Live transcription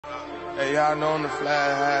Hey, y'all know on the fly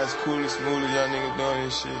highs, coolest, smoothest young niggas doing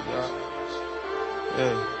this shit, y'all.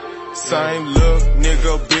 Yeah. Same look,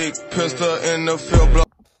 nigga, big pistol in the field block.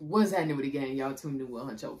 What's happening with the gang? Y'all tuned in with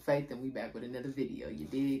Huncho Faith, and we back with another video. You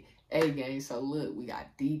dig? Hey, gang, so look, we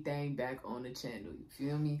got Dthang back on the channel. You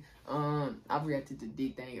feel me? I've reacted to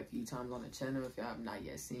Dthang a few times on the channel. If y'all have not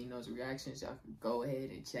yet seen those reactions, y'all can go ahead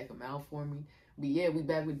and check them out for me. But yeah, we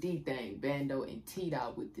back with Dthang, Bando, and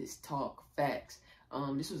tdot with this talk facts.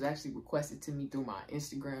 This was actually requested to me through my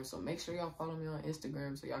Instagram, so make sure y'all follow me on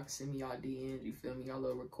Instagram so y'all can send me y'all DMs, you feel me, y'all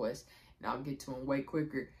little requests, and I'll get to them way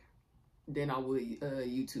quicker than I would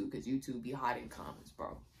YouTube, because YouTube be hiding comments,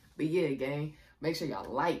 bro. But yeah, gang, make sure y'all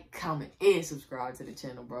like, comment, and subscribe to the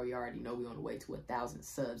channel, bro. You already know we on the way to 1,000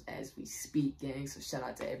 subs as we speak, gang, so shout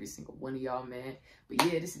out to every single one of y'all, man. But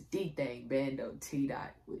yeah, this is Dthang, Bando,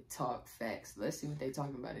 tdot with talk facts. Let's see what they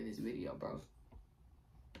talking about in this video, bro.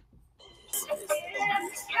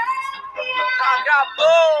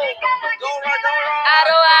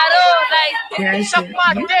 Like, suck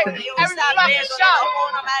my dick. Every fucking shot.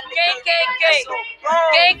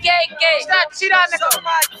 Gay. Stop cheat on nigga.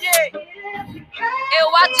 Hey,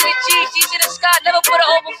 watch the G. She to the sky. Never put her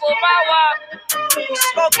over for my walk.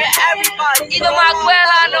 Smoking everybody. Even my girl,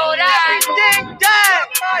 I know that. Everything dead.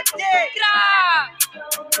 My dick.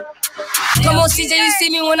 Come on, CJ, you see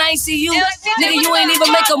me when I ain't see you. Nigga, you ain't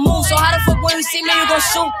even make a move. So how the fuck when you see me, you gon'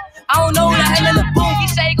 shoot? I don't know who the hell in the booth. He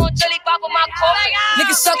say he gon' jelly pop on my coffin.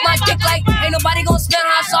 Nigga suck my dick like ain't nobody gon' smell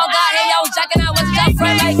how I saw God. Hey, y'all was jacking out, wasn't y'all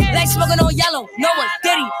friend like smoking on yellow. No one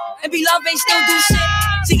did he. And be love ain't still do shit.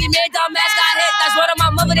 She get me a dumb ass got hit. That's what of my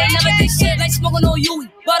mother, they never did shit. Like smoking on Yui.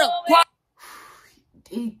 Butter.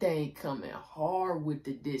 Dthang coming hard with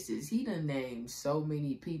the disses. He done named so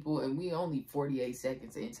many people, and we only 48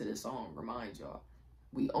 seconds into the song, remind y'all.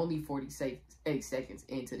 We only 48 seconds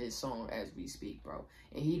into this song as we speak, bro.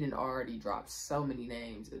 And he done already dropped so many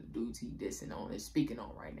names of dudes he dissing on and speaking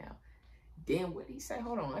on right now. Then what did he say?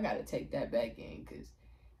 Hold on, I gotta take that back in, because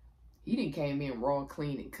he done came in raw,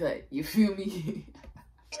 clean, and cut. You feel me?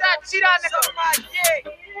 Stop cheat on nigga.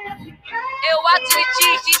 Hey, watch the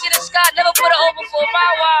G. She to the sky. Never put her over for my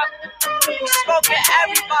walk. Smoking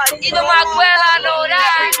everybody. Even my girl, I know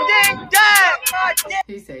that. Everything dead.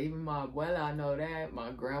 He said, even my abuela, I know that.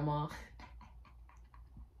 My grandma.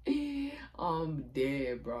 I'm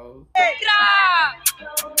dead, bro.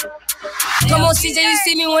 Come on, CJ, you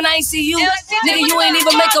see me when I ain't see you. Nigga, you ain't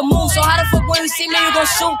even make a move. So how the fuck when you see me, you gon'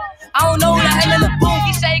 shoot? I don't know who the hell in the booth.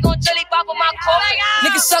 He say he gon' jelly pop on my coffin.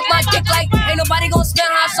 Nigga suck my dick like ain't nobody gon' smell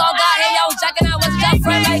how I saw God. Hey, y'all was jacking out, wasn't y'all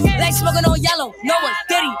friend like smoking on yellow. No one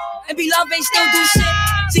did he. And be love ain't still do shit.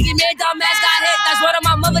 She get me a dumb ass got hit. That's what of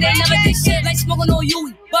my mother, they never did shit. Like smoking on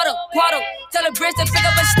Yui. Butter, quarter. Tell the bridge to pick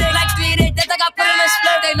up a stick. Like 3 days, that I got put in a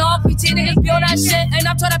split. They know all PT niggas be on that shit. And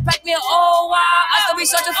I'm trying to pack me an old while. I still be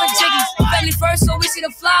searching for jiggies. Family first, so we see the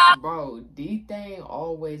fly. Bro, Dthang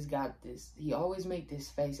always got this. He always make this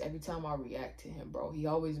face every time I react to him, bro. He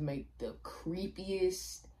always make the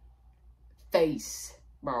creepiest face,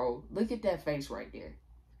 bro. Look at that face right there.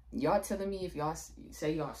 Y'all telling me if y'all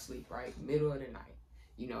say y'all sleep, right? Middle of the night.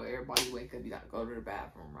 You know, everybody wake up, you gotta go to the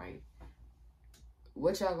bathroom, right?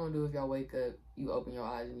 What y'all gonna do if y'all wake up, you open your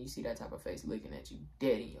eyes, and you see that type of face looking at you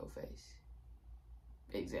dead in your face?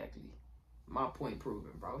 Exactly. My point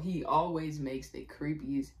proven, bro. He always makes the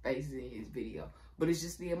creepiest faces in his video. But it's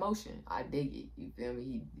just the emotion. I dig it. You feel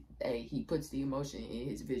me? He puts the emotion in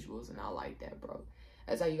his visuals, and I like that, bro.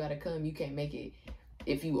 That's how you gotta come. You can't make it.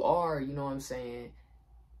 If you are, you know what I'm saying,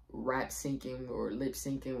 rap syncing or lip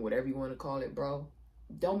syncing, whatever you want to call it, bro,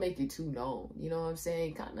 don't make it too known. You know what I'm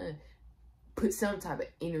saying? Kind of put some type of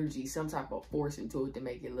energy, some type of force into it to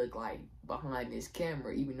make it look like behind this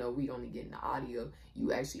camera, even though we only get in the audio,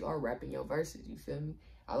 you actually are rapping your verses. You feel me?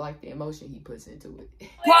 I like the emotion he puts into it.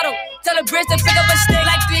 Quarter, tell the bridge to pick up a stick.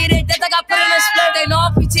 Like 3 days, that I got put in a split. They know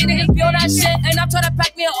all PT niggas be on that shit. And I'm trying to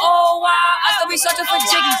pack me an old while. I still be searching for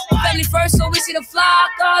jiggies. Family first, so we see the fly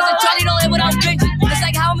cars. And Charlie don't live without bitches. It's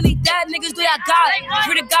like how many dead niggas do y'all got?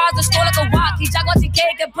 Free the guys that stole like a walk. He jack watching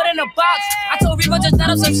cake and put in a box. I told Rico just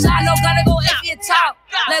let him some shot. No, gotta go empty a top.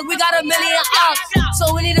 Like we got 1 million ops,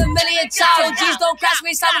 so we need 1 million chops. So G's don't crash,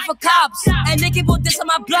 we ain't stopping for cops. And they keep on this on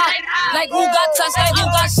my block. Like who got touched, like who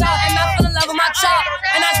got shot. And I fell in love with my chop.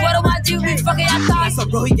 And that's what do I do, we fucking y'all thoughts. So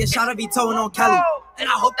bro, he get shot, I be towing on Kelly. And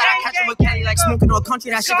I hope that I catch him with Kelly. Like smoking on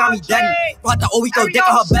country, that shit got me dead. Brought the O, we throw dick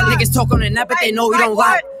on her belly. Niggas talk on the net, but they know we don't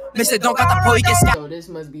lie. Mr. Don't got the pro, he get scared. So this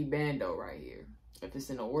must be Bando right here. If it's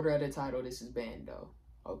in the order of the title, this is Bando.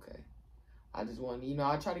 Okay. I just want, you know,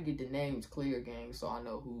 I try to get the names clear, gang, so I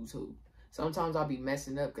know who's who. sometimes I'll be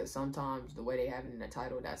messing up because sometimes the way they have it in the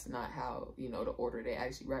title, that's not how, you know, the order they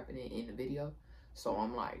actually rapping it in the video. So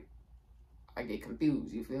I'm like, I get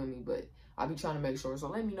confused, you feel me? But I be trying to make sure. So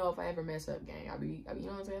let me know if I ever mess up, gang. I be you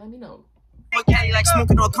know what I'm saying? Let me know. Like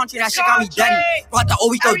smoking on country, that shit got me dirty. Brought the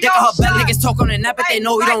we throw dick on her belly. Niggas talk on the net, but they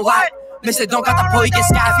know we don't lie. Mr. Don't got the pole, he get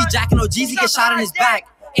scat. If he jacking OGs, he get shot in his back.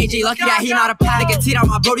 AJ lucky that he not a pack. Nigga teed out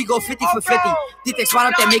my brody, go 50 for 50. Dthang spot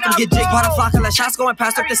up there, make him get jigged. Bought a flock of the shots going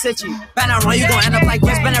past up the city. Bando run, you gon' end up like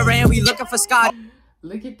West Benarayan. We looking for Scotty.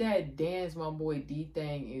 Look at that dance my boy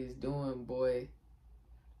Dthang is doing, boy.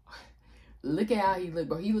 Look at how he look,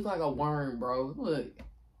 bro. He look like a worm, bro. Look.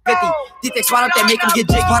 50. Dthang spot up there, make him get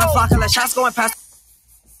jigged. Bought a flock of the shots going past.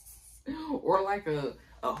 Or like a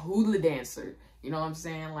hula dancer. You know what I'm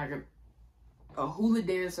saying? Like a hula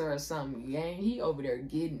dancer or something. Yeah, he over there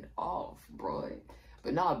getting off, bro.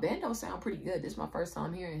 But nah, Bando sound pretty good. This is my first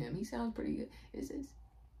time hearing him. He sounds pretty good. Is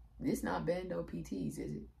this not Bando PTs, is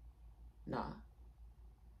it? Nah.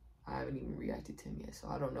 I haven't even reacted to him yet, so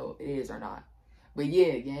I don't know if it is or not. But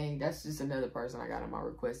yeah, gang, that's just another person I got on my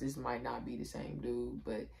request. This might not be the same dude,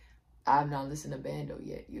 but I've not listened to Bando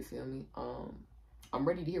yet. You feel me? I'm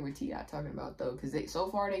ready to hear what tdot talking about, though, because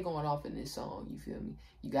so far they going off in this song, you feel me?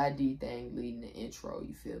 You got Dthang leading the intro,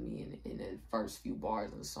 you feel me, in the first few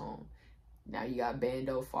bars of the song. Now you got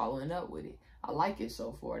Bando following up with it. I like it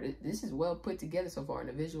so far. This is well put together so far, and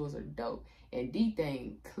the visuals are dope. And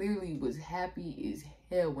Dthang clearly was happy as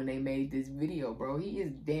hell when they made this video, bro. He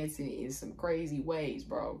is dancing in some crazy ways,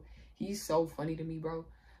 bro. He's so funny to me, bro.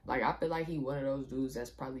 Like, I feel like he one of those dudes that's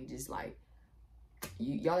probably just like,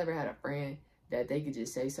 y'all ever had a friend that they could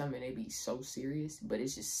just say something and they be so serious, but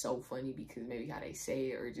it's just so funny because maybe how they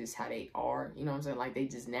say it or just how they are, you know what I'm saying? Like, they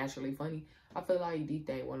just naturally funny. I feel like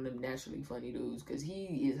Dthang one of them naturally funny dudes because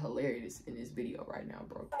he is hilarious in this video right now,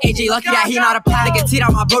 bro. AJ lucky that he not a pack. Nigga teed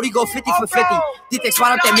out my brody, go 50 for 50. Dthang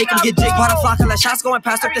spot up there, make him get jigged. Bought a flock of the shots going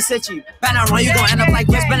past up the city. Bando run, you gon' end up like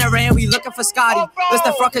West Benarayan. We looking for Scotty. List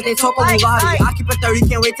the front cause they talk a Mulati. I keep a 30,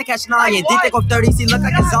 can't wait to catch 9. And Dthang off 30s, he look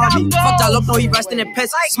like a zombie. Fuck that look, no, he resting in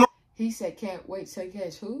piss. He said, can't wait to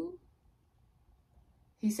catch who?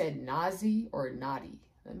 He said Nazi or Naughty.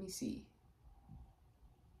 Let me see.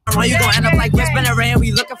 Run, you gon' end up like West Benarayan.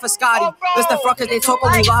 We looking for Scotty. List the front cause they talk a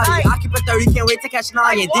Mulati. I keep a 30, can't wait to catch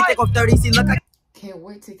 9. And Dthang off 30s, he look like. Can't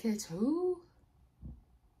wait to catch who?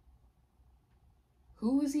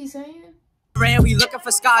 Who is he saying? We looking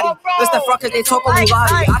for Scotty. List the front cause they talk a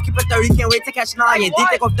Mulati. I keep a 30, can't wait to catch 9. And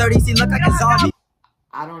Dthang off 30s, he look like a zombie.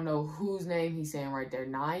 I don't know whose name he's saying right there.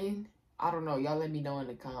 Nyan? I don't know. Y'all let me know in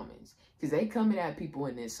the comments. Because they coming at people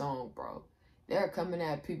in this song, bro. They're coming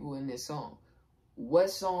at people in this song.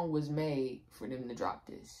 What song was made for them to drop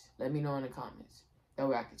this? Let me know in the comments. That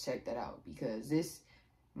way I can check that out. Because this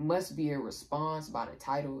must be a response by the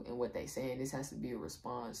title and what they saying. This has to be a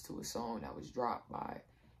response to a song that was dropped by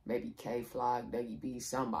maybe K-Flock, Dougie B,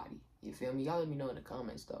 somebody. You feel me? Y'all let me know in the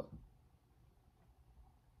comments, though.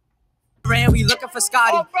 We looking for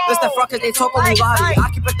Scotty. List the front cause they talk a Mulati.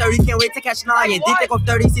 I keep a 30, can't wait to catch 9. And Dthang off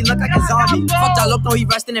 30s, he look like a zombie. Fuck that look, no, he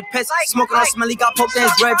resting in piss. Smoking on smelly, got poked in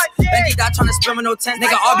his ribs. Benji that trying to spin with no tents.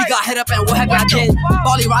 Nigga, RB got hit up and what have I did?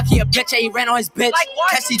 Bally Rocky a bitch, yeah, he ran on his bitch.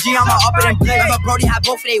 SCG on my up and blitz. Remember Brody had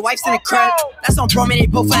both of their wives in the crib. That's on bro, man, they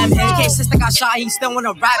both of them hit. In case sister got shot, he still want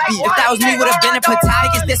a rap beat. If that was me, would've been a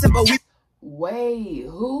pathetic. It's dissing, but we. Wait,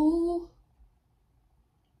 who?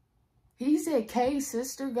 He said K's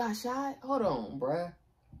sister got shot? Hold on, bruh.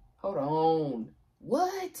 Hold on.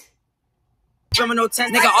 What? Criminal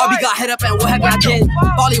tents, nigga, RB got hit up and what have I did?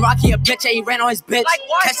 Bally Rocky a bitch, yeah, he ran on his bitch.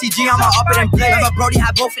 SCG on my up and blitz. Remember Brody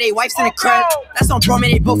had both of their wives in the crib. That's on bro,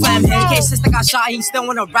 man, they both of them hit. In case sister got shot, he still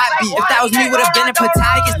want a rap beat. If that was me, would've been a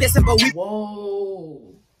pathetic. It's dissing, but we.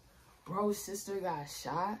 Whoa. Bro's sister got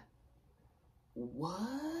shot? What?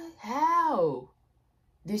 How?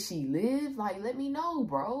 Did she live? Like, let me know,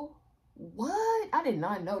 bro. What? I did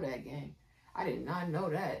not know that, gang. I did not know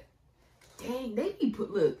that. Dang, they be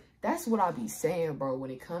put, look, that's what I be saying, bro.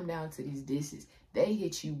 When it come down to these disses, they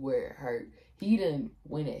hit you where it hurt. He done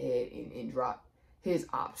went ahead and dropped his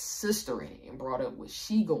ops sister in it and brought up what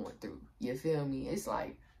she going through. You feel me? It's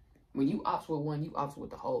like, when you ops with one, you ops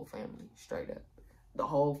with the whole family, straight up. The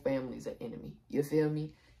whole family's an enemy. You feel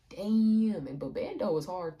me? Damn. And but Bando is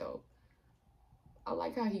hard, though. I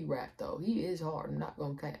like how he rapped, though. He is hard. I'm not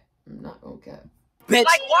gonna cap. I'm not gonna cap. bitch.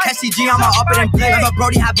 SCG, I'ma up it and blitz. Remember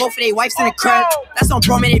Brody had both of their wives in the crib. That's on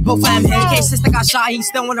bro, man, they both for him. In case sister got shot, he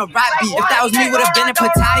still wanna rap beat. If that was me, would've been a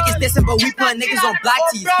pathetic. It's dissing, but we putting niggas on black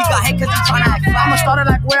tees. He got hit cause he tryna act fly. I'ma start it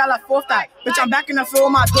like where I left off that. Bitch, I'm back in the field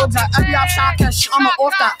with my dogs at. Every outside catch, I'ma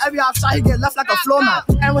off that. Every outside, he get left like a floor mat.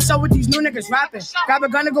 And what's up with these new niggas rapping? Grab a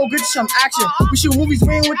gun and go get you some action. We shoot movies,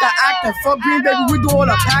 we ain't with the acting. Fuck Green, baby, we do all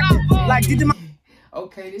the packing. Like,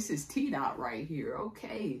 okay, this is tdot right here.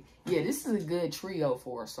 Okay. Yeah, this is a good trio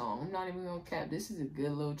for a song. I'm not even gonna cap. This is a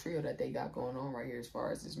good little trio that they got going on right here as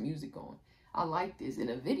far as this music going. I like this. And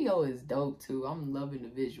the video is dope, too. I'm loving the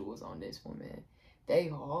visuals on this one, man. They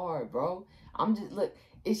hard, bro. I'm just, look,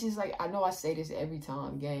 it's just like, I know I say this every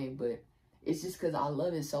time, gang, but it's just because I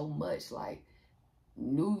love it so much. Like,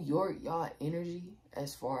 New York, y'all energy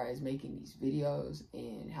as far as making these videos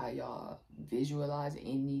and how y'all visualize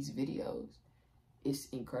in these videos, it's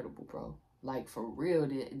incredible, bro. Like, for real,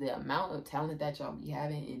 the amount of talent that y'all be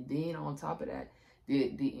having, and then on top of that,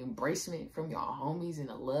 the embracement from y'all homies and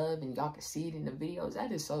the love, and y'all can see it in the videos,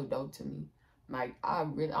 that is so dope to me. Like, I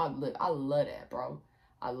love that, bro.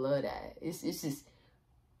 I love that. It's just,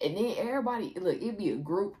 and then everybody, look, it'd be a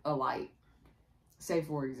group of like, say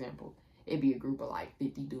for example, it'd be a group of like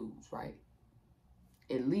 50 dudes, right?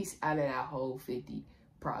 At least out of that whole 50,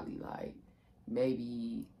 probably like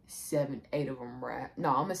maybe 7, 8 of them rap. No,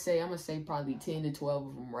 I'm gonna say probably 10 to 12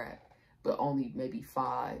 of them rap, but only maybe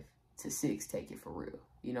 5 to 6 take it for real.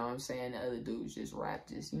 You know what I'm saying? The other dudes just rap,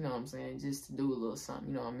 just, you know what I'm saying? Just to do a little something,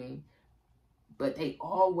 you know what I mean? But they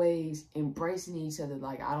always embracing each other.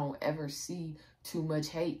 Like, I don't ever see too much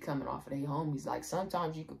hate coming off of their homies. Like,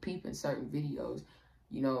 sometimes you could peep in certain videos,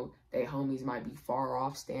 you know, they homies might be far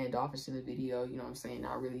off, standoffish in the video, you know what I'm saying?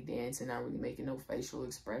 Not really dancing, not really making no facial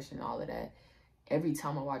expression, all of that. Every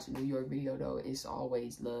time I watch a New York video, though, it's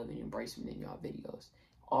always love and embracement in y'all videos.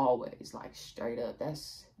 Always, like, straight up.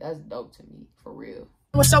 That's dope to me, for real.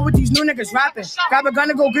 What's up with these new niggas rapping? Grab a gun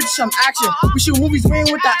and go get you some action. We shoot movies, we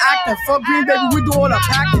ain't with the acting. Fuck Green, baby, we do all the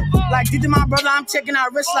packing. Like, did my brother, I'm taking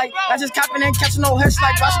our risks. Like, I just capping and catching no hits.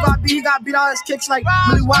 Like, Rush got beat, he got beat out his kicks. Like,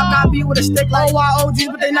 Millie Wild got beat with a stick. Like, OGs,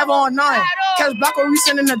 but they never on none. Catch Black or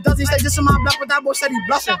recent in the dozens. They just in my block, but that boy said he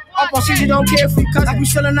bluffing. Up on CG, don't care if we cut. Like, we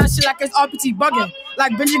feeling that shit like it's RPT bugging.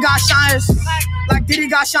 Like, Benji got shines. Like, Diddy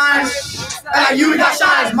got shines. And like, you got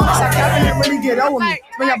shines. Mama said, capping it really get over me.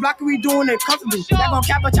 When y'all block, we doing it comfortably. Y'all gon'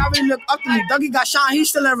 cap, but y'all really look up to me. Dougie got shine, he's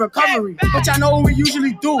still in recovery. But y'all know what we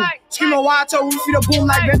usually do. Screaming wild toe, we feel the boom.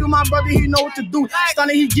 Like, Bando, my brother, he know what to do.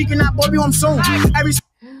 Stunning, he geeking that boy, be on soon.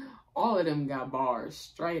 All of them got bars,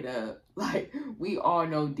 straight up. Like, we all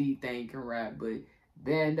know Dthang can rap, but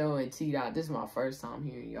Bando and tdot, this is my first time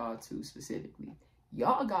hearing y'all two specifically.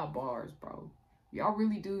 Y'all got bars, bro. Y'all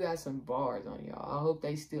really do got some bars on y'all. I hope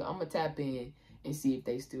they still, I'm gonna tap in and see if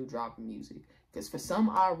they still dropping music. Because for some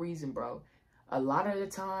odd reason, bro, a lot of the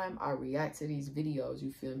time I react to these videos,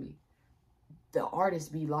 you feel me? The artists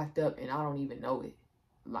be locked up and I don't even know it.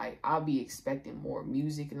 Like, I'll be expecting more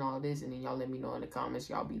music and all this, and then y'all let me know in the comments,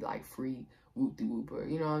 y'all be like, free whoop-de-whooper,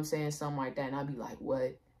 you know what I'm saying? Something like that, and I'll be like,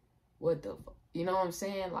 what? What the fuck? You know what I'm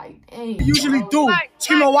saying? Like, dang. We usually do.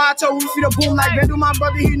 Screaming wild toe, we feel the boom. Like, Bando, my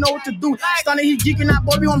brother, he know what to do. Stunning, he geeking that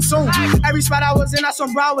boy, be on soon. Every spot I was in, I saw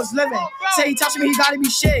bro I was living. Say he touching me, he gotta be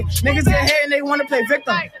shit. Niggas get hit and they wanna play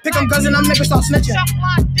victim. Pick them guns and them niggas start snitching.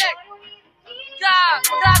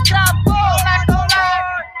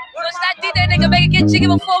 What's that Dthang nigga make it get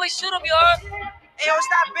chicken before we shoot him, you heard? Hey, what's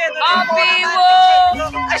that Bando?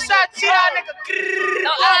 I shot tdot nigga.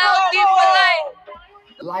 No, LLD for life.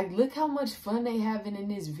 Like, look how much fun they having in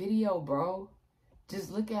this video, bro.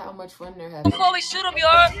 Just look at how much fun they're having. Before we shoot him, you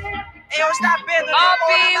heard? Hey, what's that Bando?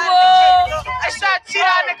 I shot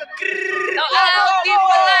tdot nigga. No, LLD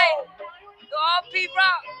for life. The RP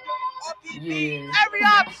rock. Yeah. Every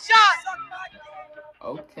op shot.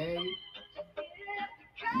 Okay.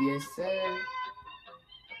 Yes, sir.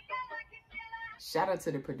 Shout out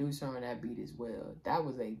to the producer on that beat as well. That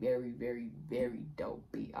was a very, very, very dope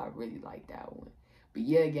beat. I really like that one. But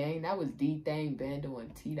yeah, gang, that was Dthang, Bando,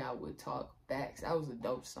 and tdot with Talk Facts. That was a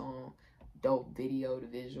dope song, dope video. The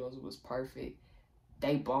visuals was perfect.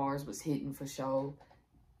 They bars was hitting for sure.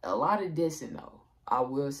 A lot of dissing, though. I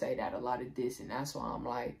will say that, a lot of dissing. That's why I'm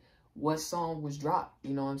like, what song was dropped?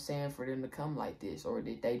 You know what I'm saying? For them to come like this. Or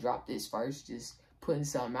did they drop this first, just putting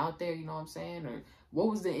something out there? You know what I'm saying? Or what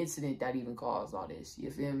was the incident that even caused all this? You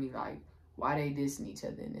feel me? Like, why they dissing each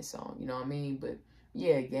other in this song? You know what I mean? But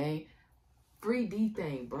yeah, gang. Free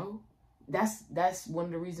Dthang, bro. That's one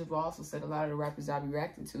of the reasons why I also said a lot of the rappers I be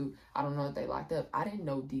reacting to, I don't know if they locked up. I didn't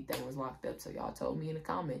know Dthang was locked up, so y'all told me in the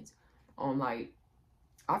comments on, like,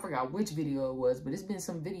 I forgot which video it was, but it's been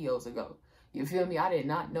some videos ago. You feel me? I did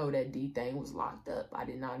not know that Dthang was locked up. I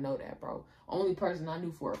did not know that, bro. Only person I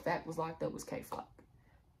knew for a fact was locked up was K-Flock.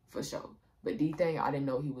 For sure. But Dthang, I didn't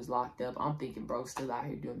know he was locked up. I'm thinking, bro, still out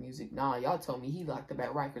here doing music. Nah, y'all told me he locked up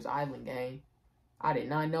at Rikers Island, gang. I did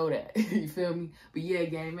not know that. You feel me? But yeah,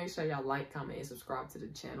 gang, make sure y'all like, comment, and subscribe to the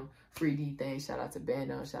channel. Free Dthang. Shout out to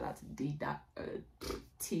Bando. Shout out to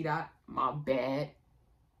tdot. My bad.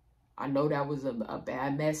 I know that was a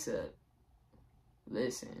bad mess up.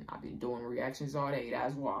 Listen, I've been doing reactions all day.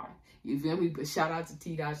 That's why. You feel me? But shout out to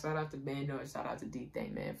tdot. Shout out to Bando. And shout out to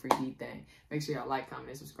Dthang, man. Free Dthang. Make sure y'all like, comment,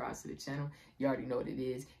 and subscribe to the channel. You already know what it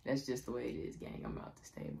is. That's just the way it is, gang. I'm out this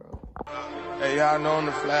thing, bro. Hey, y'all know on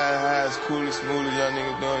the fly how it's cool and smooth as y'all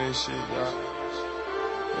niggas doing this shit, y'all.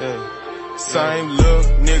 Yeah. Same look,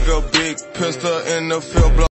 nigga, big pistol in the field.